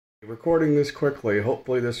Recording this quickly,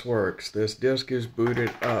 hopefully this works. This disk is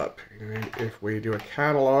booted up, and if we do a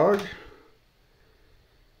catalog,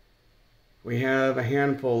 we have a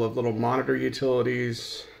handful of little monitor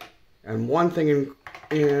utilities, and one thing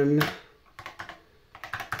in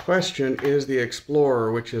question is the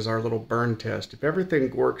Explorer, which is our little burn test. If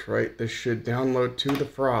everything works right, this should download to the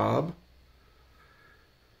Frob,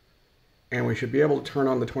 and we should be able to turn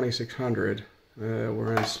on the 2600.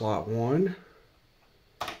 We're in slot 1.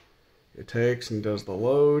 It takes and does the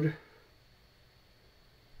load.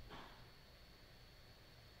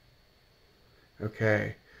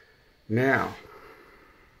 Okay, now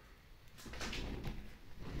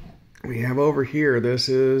we have over here, this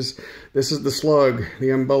is the slug, the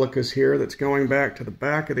umbilicus here that's going back to the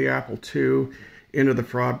back of the Apple II into the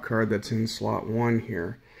Frob card that's in slot 1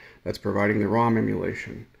 here. That's providing the ROM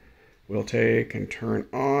emulation. We'll take and turn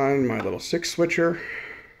on my little 6 switcher.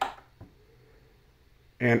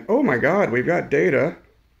 And oh my God, we've got data.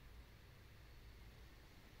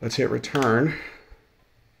 Let's hit return.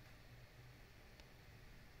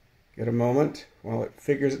 Get a moment while it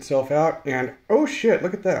figures itself out. And oh shit,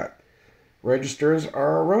 look at that. Registers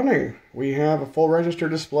are running. We have a full register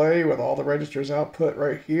display with all the registers output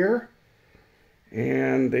right here.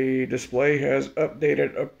 And the display has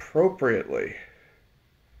updated appropriately.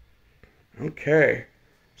 Okay,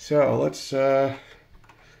 so let's I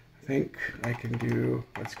think I can do,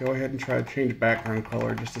 let's go ahead and try to change background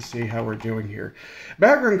color just to see how we're doing here.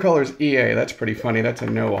 Background color is EA, that's pretty funny, that's a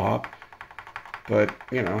no-op. But,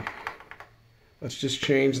 you know, let's just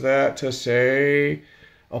change that to say,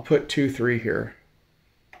 I'll put 2-3 here.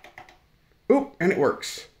 Oop, and it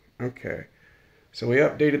works. Okay, so we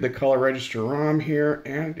updated the color register ROM here,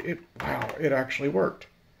 and wow, it actually worked.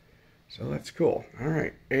 So that's cool. All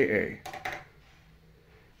right, AA.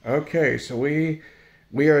 Okay, so we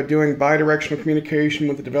are doing bidirectional communication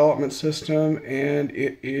with the development system, and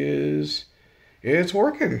it's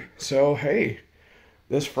working. So hey,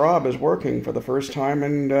 this Frob is working for the first time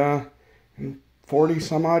in 40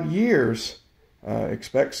 some odd years.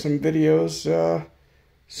 Expect some videos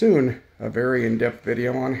soon, a very in-depth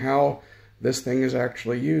video on how this thing is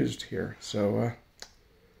actually used here. So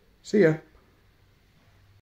see ya.